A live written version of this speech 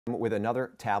With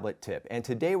another tablet tip, and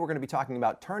today we're going to be talking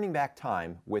about turning back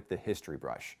time with the history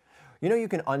brush. You know, you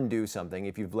can undo something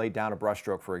if you've laid down a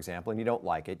brushstroke, for example, and you don't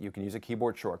like it. You can use a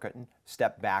keyboard shortcut and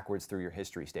step backwards through your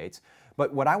history states.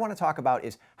 But what I want to talk about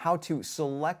is how to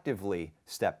selectively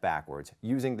step backwards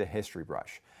using the history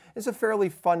brush. It's a fairly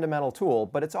fundamental tool,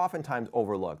 but it's oftentimes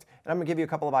overlooked. And I'm going to give you a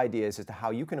couple of ideas as to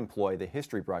how you can employ the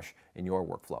history brush in your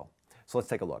workflow. So let's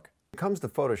take a look. When it comes to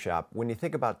Photoshop, when you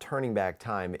think about turning back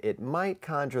time, it might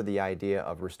conjure the idea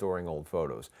of restoring old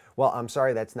photos. Well, I'm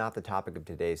sorry, that's not the topic of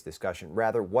today's discussion.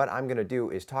 Rather, what I'm going to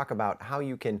do is talk about how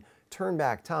you can turn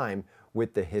back time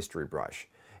with the history brush.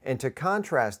 And to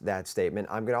contrast that statement,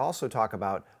 I'm going to also talk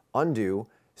about undo,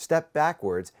 step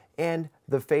backwards, and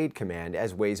the fade command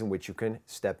as ways in which you can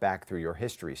step back through your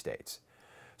history states.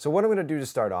 So what I'm going to do to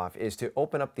start off is to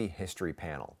open up the history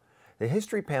panel. The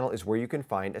history panel is where you can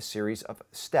find a series of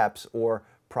steps or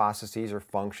processes or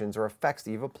functions or effects that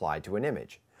you've applied to an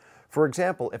image. For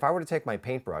example, if I were to take my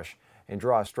paintbrush and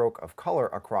draw a stroke of color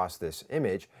across this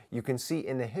image, you can see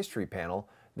in the history panel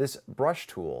this brush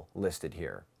tool listed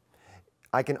here.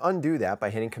 I can undo that by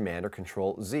hitting Command or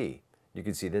Control Z. You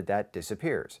can see that that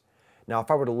disappears. Now, if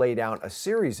I were to lay down a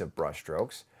series of brush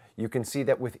strokes, you can see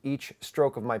that with each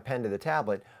stroke of my pen to the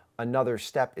tablet, another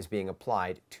step is being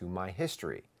applied to my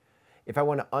history. If I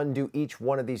want to undo each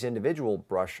one of these individual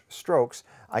brush strokes,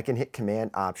 I can hit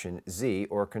Command Option Z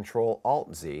or Control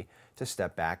Alt Z to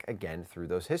step back again through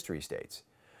those history states.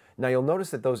 Now you'll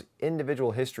notice that those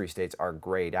individual history states are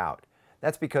grayed out.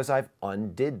 That's because I've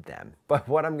undid them. But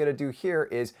what I'm going to do here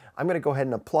is I'm going to go ahead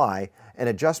and apply an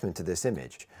adjustment to this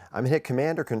image. I'm going to hit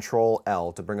Command or Control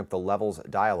L to bring up the Levels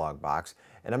dialog box,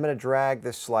 and I'm going to drag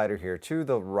this slider here to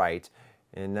the right,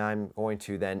 and I'm going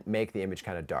to then make the image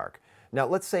kind of dark. Now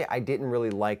let's say I didn't really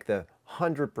like the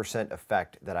 100%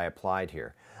 effect that I applied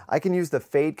here. I can use the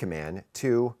fade command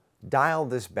to dial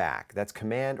this back. That's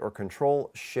Command or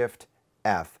Control Shift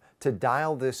F to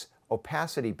dial this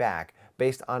opacity back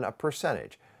based on a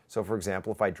percentage. So for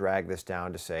example, if I drag this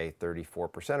down to say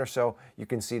 34% or so, you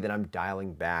can see that I'm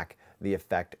dialing back the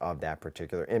effect of that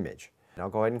particular image. And I'll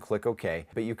go ahead and click OK,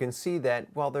 but you can see that,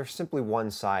 well, they're simply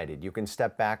one-sided. You can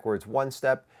step backwards one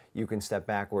step, you can step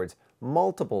backwards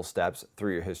multiple steps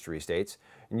through your history states,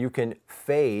 and you can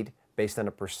fade based on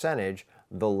a percentage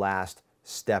the last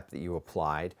step that you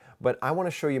applied. But I want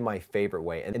to show you my favorite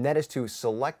way, and that is to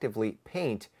selectively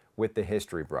paint with the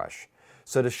history brush.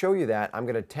 So to show you that, I'm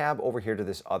going to tab over here to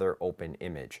this other open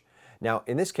image. Now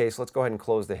in this case, let's go ahead and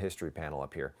close the history panel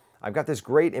up here. I've got this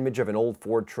great image of an old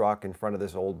Ford truck in front of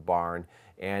this old barn,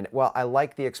 and well, I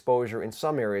like the exposure in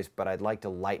some areas, but I'd like to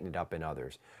lighten it up in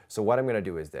others. So what I'm going to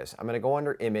do is this. I'm going to go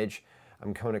under Image,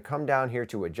 I'm going to come down here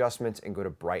to Adjustments and go to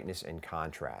Brightness and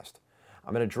Contrast.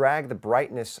 I'm going to drag the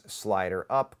brightness slider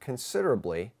up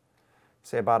considerably,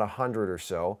 say about 100 or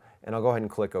so, and I'll go ahead and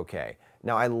click OK.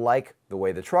 Now I like the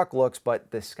way the truck looks,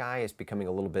 but the sky is becoming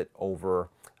a little bit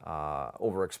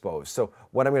overexposed. So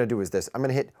what I'm going to do is this. I'm going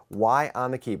to hit Y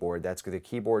on the keyboard. That's the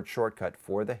keyboard shortcut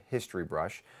for the history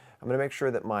brush. I'm going to make sure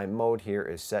that my mode here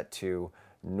is set to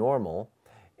normal,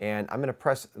 and I'm going to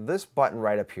press this button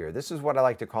right up here. This is what I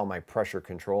like to call my pressure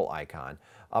control icon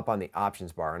up on the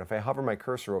options bar. And if I hover my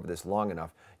cursor over this long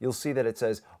enough, you'll see that it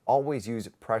says always use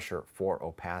pressure for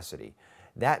opacity.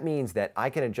 That means that I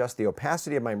can adjust the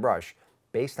opacity of my brush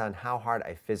based on how hard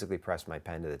I physically press my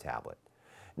pen to the tablet.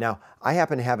 Now, I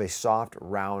happen to have a soft,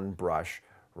 round brush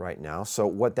right now, so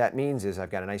what that means is I've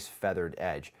got a nice feathered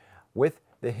edge. With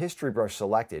the history brush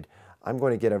selected, I'm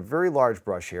going to get a very large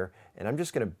brush here, and I'm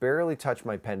just going to barely touch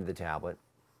my pen to the tablet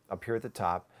up here at the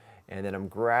top, and then I'm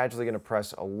gradually going to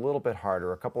press a little bit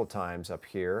harder a couple of times up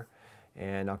here,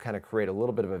 and I'll kind of create a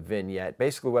little bit of a vignette.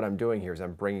 Basically what I'm doing here is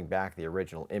I'm bringing back the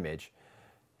original image,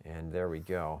 and there we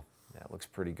go. That looks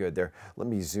pretty good there. Let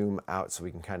me zoom out so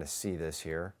we can kind of see this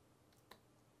here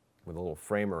with a little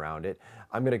frame around it.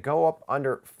 I'm going to go up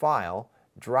under File,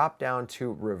 drop down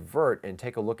to Revert, and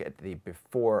take a look at the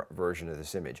before version of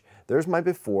this image. There's my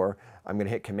before. I'm going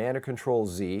to hit Command or Control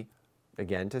Z,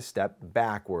 again, to step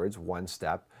backwards one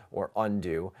step, or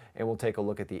undo, and we'll take a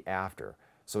look at the after.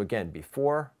 So again,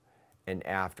 before and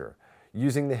after.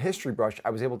 Using the history brush, I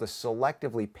was able to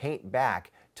selectively paint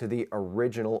back to the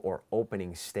original or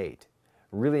opening state.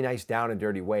 Really nice down and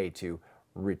dirty way to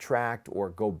retract or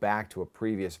go back to a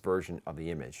previous version of the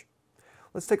image.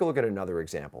 Let's take a look at another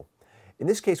example. In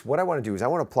this case, what I want to do is I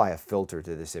want to apply a filter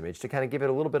to this image to kind of give it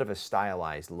a little bit of a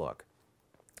stylized look.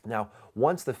 Now,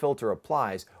 once the filter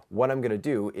applies, what I'm going to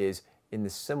do is, in the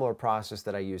similar process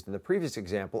that I used in the previous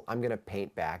example, I'm going to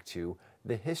paint back to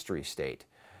the history state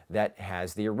that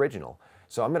has the original.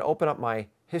 So I'm going to open up my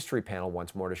history panel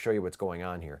once more to show you what's going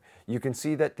on here. You can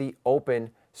see that the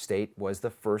open state was the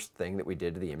first thing that we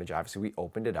did to the image. Obviously we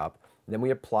opened it up, then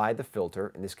we applied the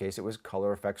filter. In this case it was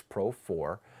Color Effects Pro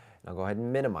 4. And I'll go ahead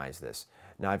and minimize this.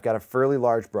 Now I've got a fairly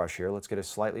large brush here. Let's get a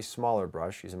slightly smaller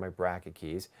brush using my bracket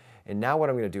keys. And now what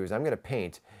I'm going to do is I'm going to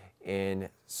paint in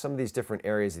some of these different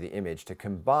areas of the image to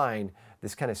combine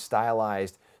this kind of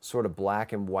stylized sort of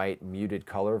black and white muted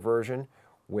color version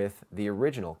with the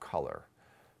original color.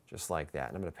 Just like that.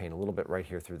 And I'm going to paint a little bit right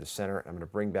here through the center. I'm going to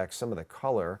bring back some of the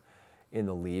color in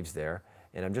the leaves there.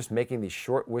 And I'm just making these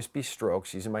short wispy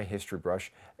strokes using my history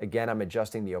brush. Again, I'm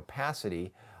adjusting the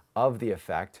opacity of the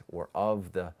effect or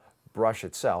of the brush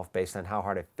itself based on how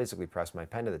hard I physically press my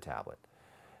pen to the tablet.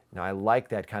 Now I like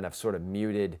that kind of sort of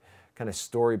muted, kind of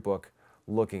storybook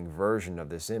looking version of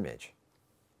this image.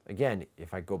 Again,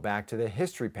 if I go back to the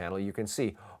history panel, you can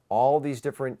see all these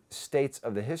different states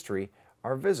of the history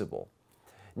are visible.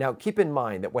 Now keep in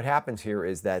mind that what happens here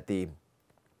is that the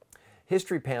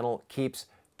history panel keeps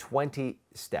 20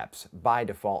 steps by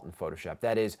default in Photoshop.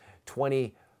 That is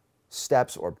 20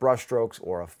 steps or brushstrokes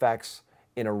or effects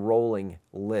in a rolling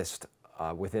list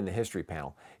within the history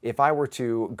panel. If I were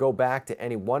to go back to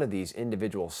any one of these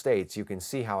individual states, you can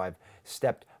see how I've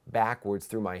stepped backwards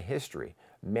through my history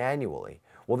manually.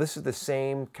 Well, this is the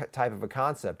same type of a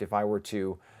concept if I were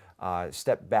to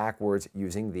step backwards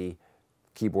using the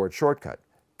keyboard shortcut.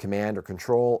 Command or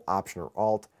Control, Option or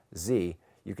Alt, Z.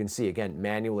 You can see again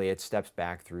manually it steps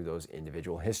back through those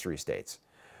individual history states.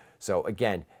 So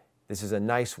again, this is a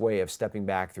nice way of stepping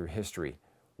back through history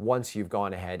once you've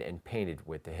gone ahead and painted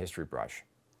with the history brush.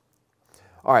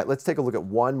 All right, let's take a look at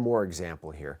one more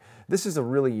example here. This is a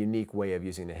really unique way of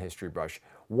using the history brush.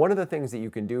 One of the things that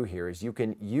you can do here is you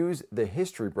can use the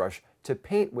history brush to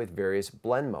paint with various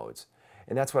blend modes.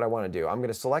 And that's what I want to do. I'm going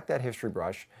to select that history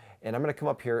brush and I'm going to come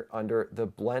up here under the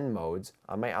blend modes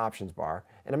on my options bar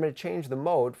and I'm going to change the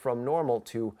mode from normal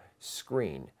to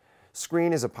screen.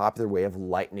 Screen is a popular way of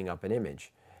lightening up an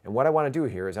image. And what I want to do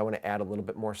here is I want to add a little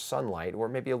bit more sunlight or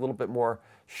maybe a little bit more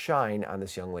shine on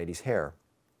this young lady's hair.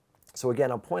 So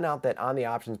again, I'll point out that on the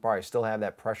options bar I still have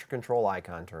that pressure control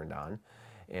icon turned on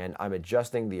and I'm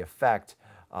adjusting the effect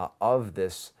of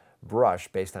this brush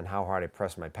based on how hard I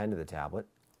press my pen to the tablet.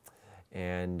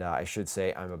 And I should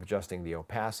say I'm adjusting the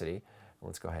opacity.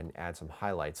 Let's go ahead and add some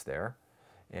highlights there.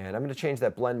 And I'm going to change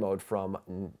that blend mode from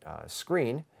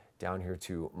screen down here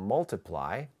to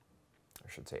multiply. I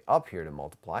should say up here to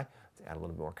multiply. Let's add a little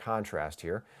bit more contrast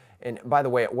here. And by the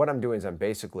way, what I'm doing is I'm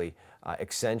basically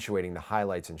accentuating the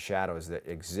highlights and shadows that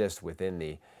exist within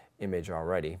the image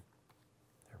already.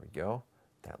 There we go.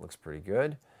 That looks pretty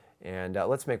good. And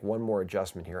let's make one more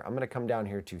adjustment here. I'm going to come down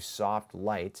here to soft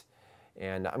light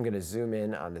and I'm going to zoom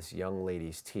in on this young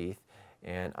lady's teeth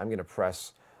and I'm going to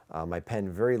press my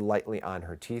pen very lightly on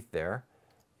her teeth there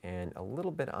and a little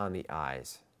bit on the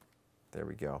eyes. There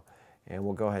we go. And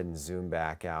we'll go ahead and zoom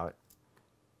back out.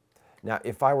 Now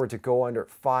if I were to go under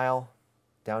File,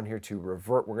 down here to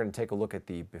Revert, we're going to take a look at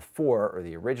the before or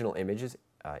the original image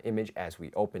as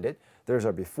we opened it. There's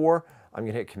our before. I'm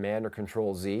going to hit Command or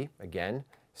Control Z, again,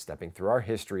 stepping through our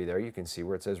history there. You can see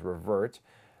where it says Revert.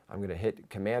 I'm going to hit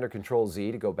Command or Control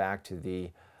Z to go back to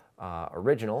the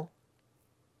original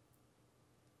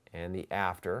and the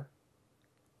after.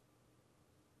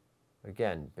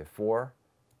 Again, before,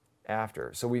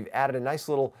 after. So we've added a nice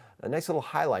little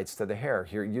highlights to the hair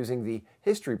here using the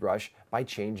history brush by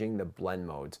changing the blend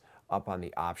modes up on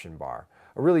the option bar.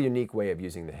 A really unique way of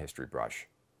using the history brush.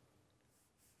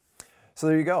 So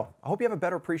there you go. I hope you have a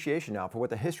better appreciation now for what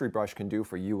the history brush can do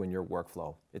for you and your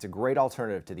workflow. It's a great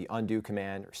alternative to the undo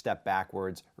command or step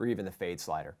backwards or even the fade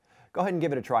slider. Go ahead and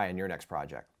give it a try on your next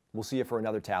project. We'll see you for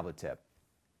another tablet tip.